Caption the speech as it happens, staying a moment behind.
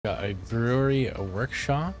Got a brewery, a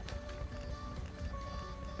workshop,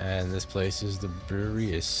 and this place is the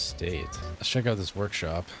brewery estate. Let's check out this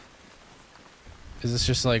workshop. Is this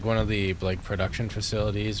just like one of the production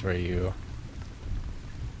facilities where you...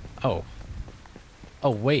 Oh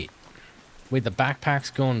wait, the backpack's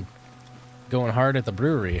going hard at the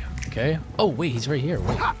brewery. Okay. Oh wait, he's right here.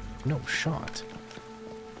 Wait, no shot.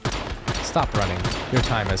 Stop running. Your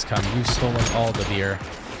time has come. You've stolen all the beer.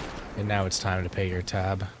 And now it's time to pay your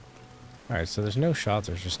tab. Alright, so there's no shots.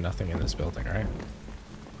 There's just nothing in this building, right?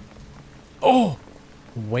 Oh!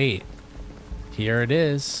 Wait. Here it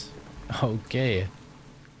is. Okay.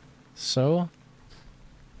 So,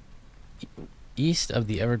 east of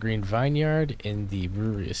the Evergreen Vineyard in the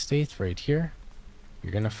brewery estate right here,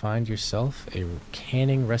 you're going to find yourself a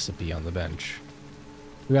canning recipe on the bench.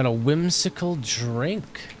 We got a whimsical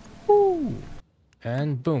drink. Woo!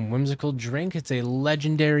 And boom, whimsical drink. It's a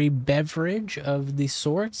legendary beverage of the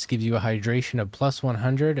sorts. Gives you a hydration of plus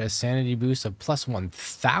 100, a sanity boost of plus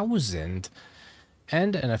 1000,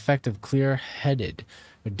 and an effective clear-headed.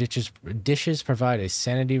 Dishes provide a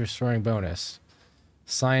sanity restoring bonus.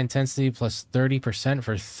 Psi intensity plus 30%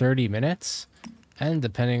 for 30 minutes. And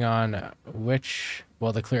depending on which,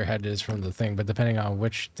 well, the clear-headed is from the thing, but depending on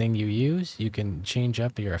which thing you use, you can change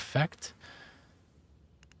up your effect.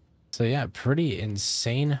 So yeah, pretty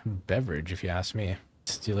insane beverage if you ask me.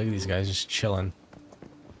 Dude, look at these guys just chilling.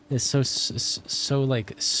 It's so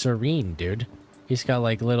like serene, dude. He's got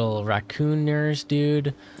like little raccooners,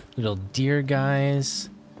 dude. Little deer guys.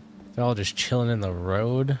 They're all just chilling in the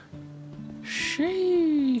road.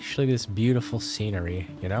 Sheesh. Look at this beautiful scenery,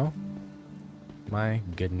 you know? My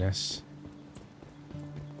goodness.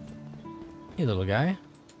 Hey, little guy.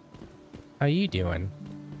 How you doing?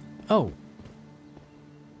 Oh.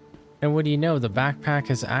 And what do you know? The backpack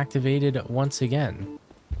has activated once again.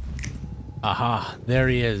 Aha, there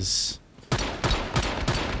he is.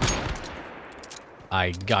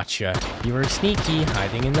 I gotcha. You were sneaky,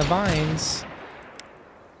 hiding in the vines.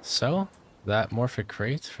 So, that morphic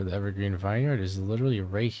crate for the Evergreen Vineyard is literally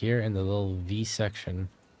right here in the little V section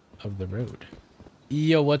of the road.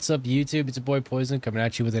 Yo, what's up YouTube? It's your boy Poison coming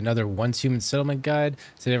at you with another Once Human Settlement Guide.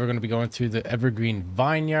 Today we're going to be going through the Evergreen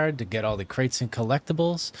Vineyard to get all the crates and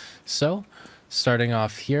collectibles. So, starting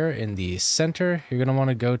off here in the center, you're going to want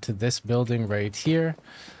to go to this building right here.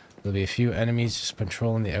 There'll be a few enemies just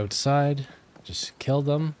patrolling the outside. Just kill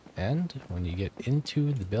them, and when you get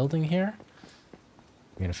into the building here,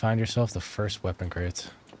 you're going to find yourself the first weapon crate.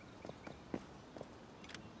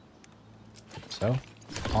 So,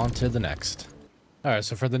 on to the next. Alright,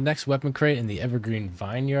 so for the next weapon crate in the Evergreen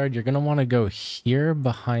Vineyard, you're going to want to go here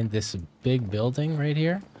behind this big building right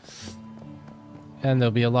here. And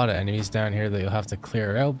there'll be a lot of enemies down here that you'll have to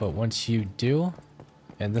clear out, but once you do,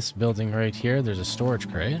 in this building right here, there's a storage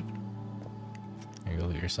crate. You go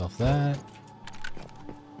get yourself that.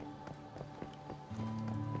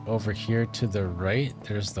 Over here to the right,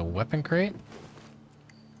 there's the weapon crate.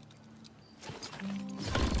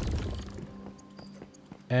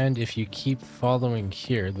 And if you keep following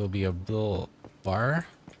here, there'll be a little bar.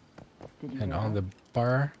 And on the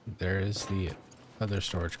bar, there is the other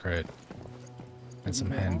storage crate. And some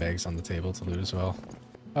handbags on the table to loot as well.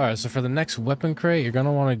 Alright, so for the next weapon crate, you're going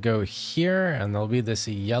to want to go here. And there'll be this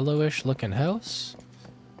yellowish looking house.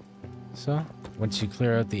 So, once you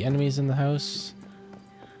clear out the enemies in the house,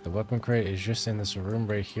 the weapon crate is just in this room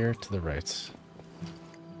right here to the right.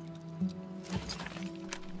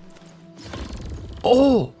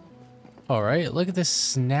 Oh! Alright, look at this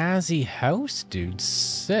snazzy house, dude.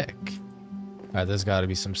 Sick. Alright, there's got to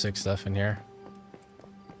be some sick stuff in here.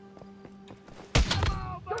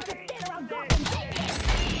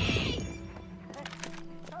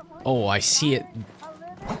 Oh, I see it.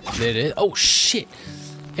 Did it? Oh, shit.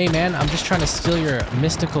 Hey, man, I'm just trying to steal your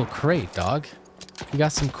mystical crate, dog. You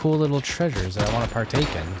got some cool little treasures that I want to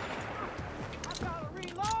partake in.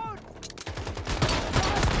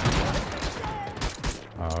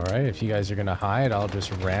 Alright, if you guys are gonna hide, I'll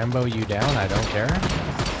just Rambo you down. I don't care.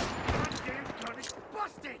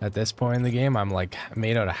 At this point in the game, I'm like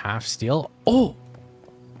made out of half steel. Oh!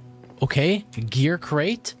 Okay, gear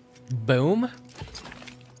crate. Boom.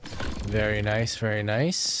 Very nice, very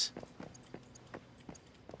nice.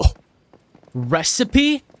 Oh!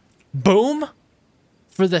 Recipe? Boom!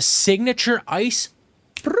 For the signature ice.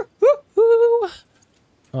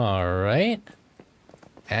 Alright.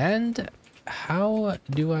 And how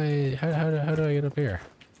do I get up here?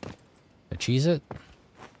 I cheese it?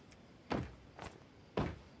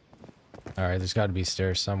 Alright, there's gotta be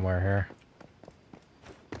stairs somewhere here.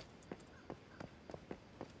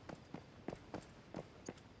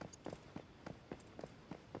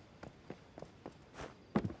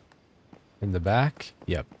 In the back?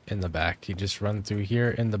 Yep, in the back. You just run through here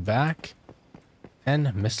in the back.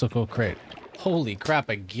 And mystical crate. Holy crap,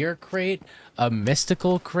 a gear crate, a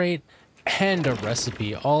mystical crate, and a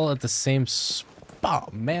recipe all at the same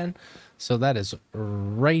spot, man. So that is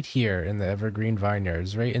right here in the Evergreen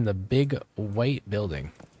Vineyards, right in the big white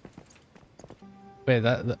building.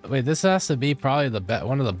 Wait, this has to be probably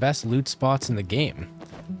one of the best loot spots in the game.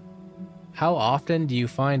 How often do you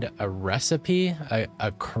find a recipe,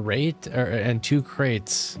 a crate, and 2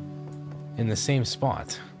 crates in the same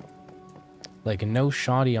spot? Like no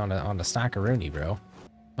shoddy on a stackaroonie, bro.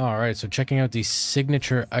 All right, so checking out the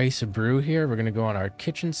signature ice brew here. We're gonna go on our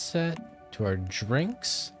kitchen set to our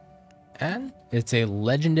drinks, and it's a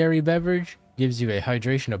legendary beverage. Gives you a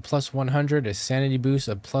hydration of +100, a sanity boost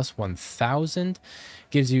of +1000.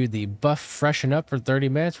 Gives you the buff freshen up for 30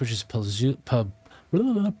 minutes, which is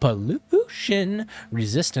pollution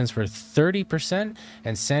resistance for 30%,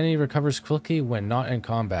 and sanity recovers quickly when not in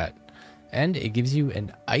combat. And it gives you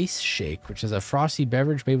an ice shake, which is a frosty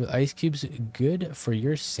beverage made with ice cubes, good for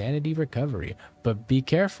your sanity recovery. But be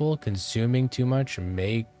careful, consuming too much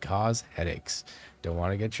may cause headaches. Don't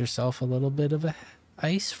want to get yourself a little bit of a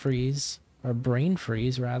ice freeze, or brain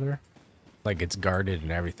freeze rather. Like it's guarded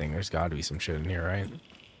and everything. There's got to be some shit in here, right?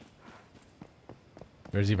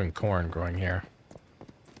 There's even corn growing here.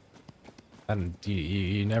 And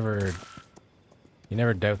you never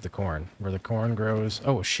doubt the corn. Where the corn grows.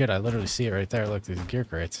 Oh shit, I literally see it right there. Look, these gear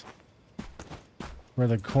crates. Where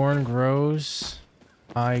the corn grows,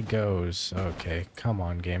 I goes. Okay, come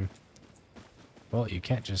on, game. Well, you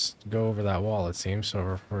can't just go over that wall, it seems,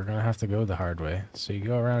 so we're gonna have to go the hard way. So you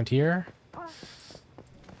go around here.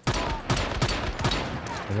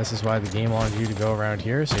 And this is why the game wanted you to go around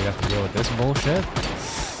here, so you have to deal with this bullshit.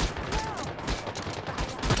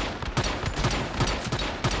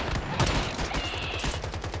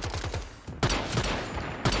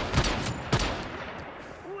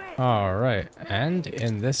 All right, and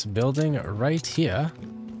in this building right here,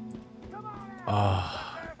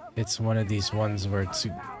 it's one of these ones where it's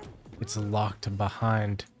locked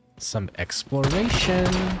behind some exploration.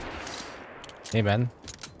 Hey, man,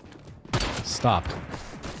 stop.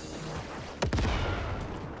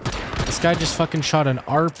 This guy just fucking shot an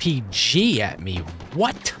RPG at me.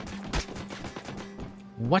 What?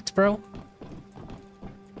 What, bro?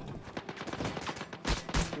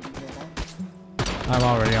 I'm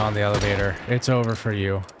already on the elevator. It's over for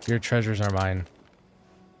you. Your treasures are mine.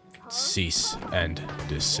 Cease and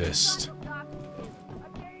desist.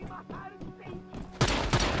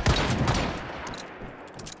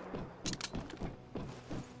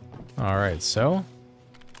 Alright, so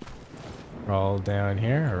crawl down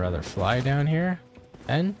here, or rather fly down here.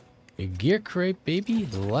 And a gear crate, baby.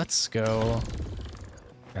 Let's go.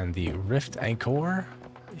 And the Rift Anchor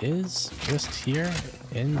is just here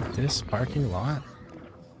in this parking lot.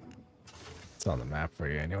 It's on the map for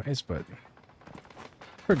you anyways, but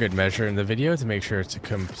for good measure in the video to make sure it's a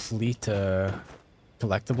complete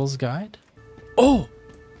collectibles guide. Oh,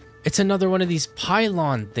 it's another one of these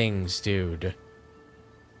pylon things, dude.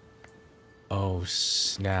 Oh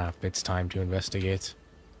snap, it's time to investigate.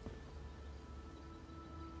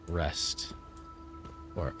 Rest,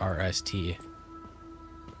 or RST.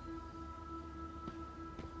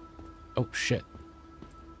 Oh shit.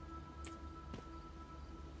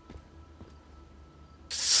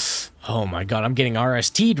 Oh my god, I'm getting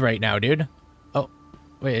RST'd right now, dude. Oh,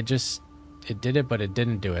 wait, it did it, but it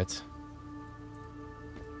didn't do it.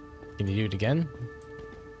 Can you do it again?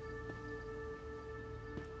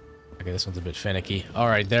 Okay, this one's a bit finicky.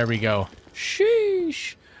 Alright, there we go.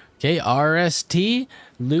 Sheesh. Okay, RST,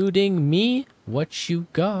 looting me. What you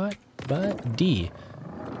got, buddy?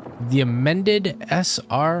 The Amended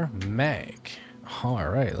SR Mag.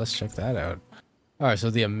 Alright, let's check that out. Alright,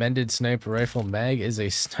 so the Amended Sniper Rifle Mag is a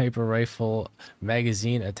sniper rifle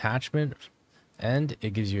magazine attachment, and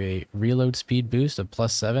it gives you a reload speed boost of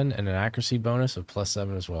 +7 and an accuracy bonus of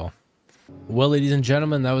 +7 as well. Well, ladies and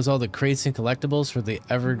gentlemen, that was all the crates and collectibles for the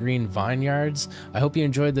Evergreen Vineyards. I hope you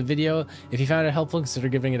enjoyed the video. If you found it helpful, consider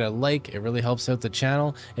giving it a like. It really helps out the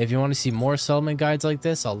channel. If you want to see more settlement guides like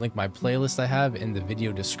this, I'll link my playlist I have in the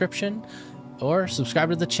video description, or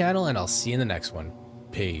subscribe to the channel, and I'll see you in the next one.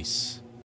 Peace.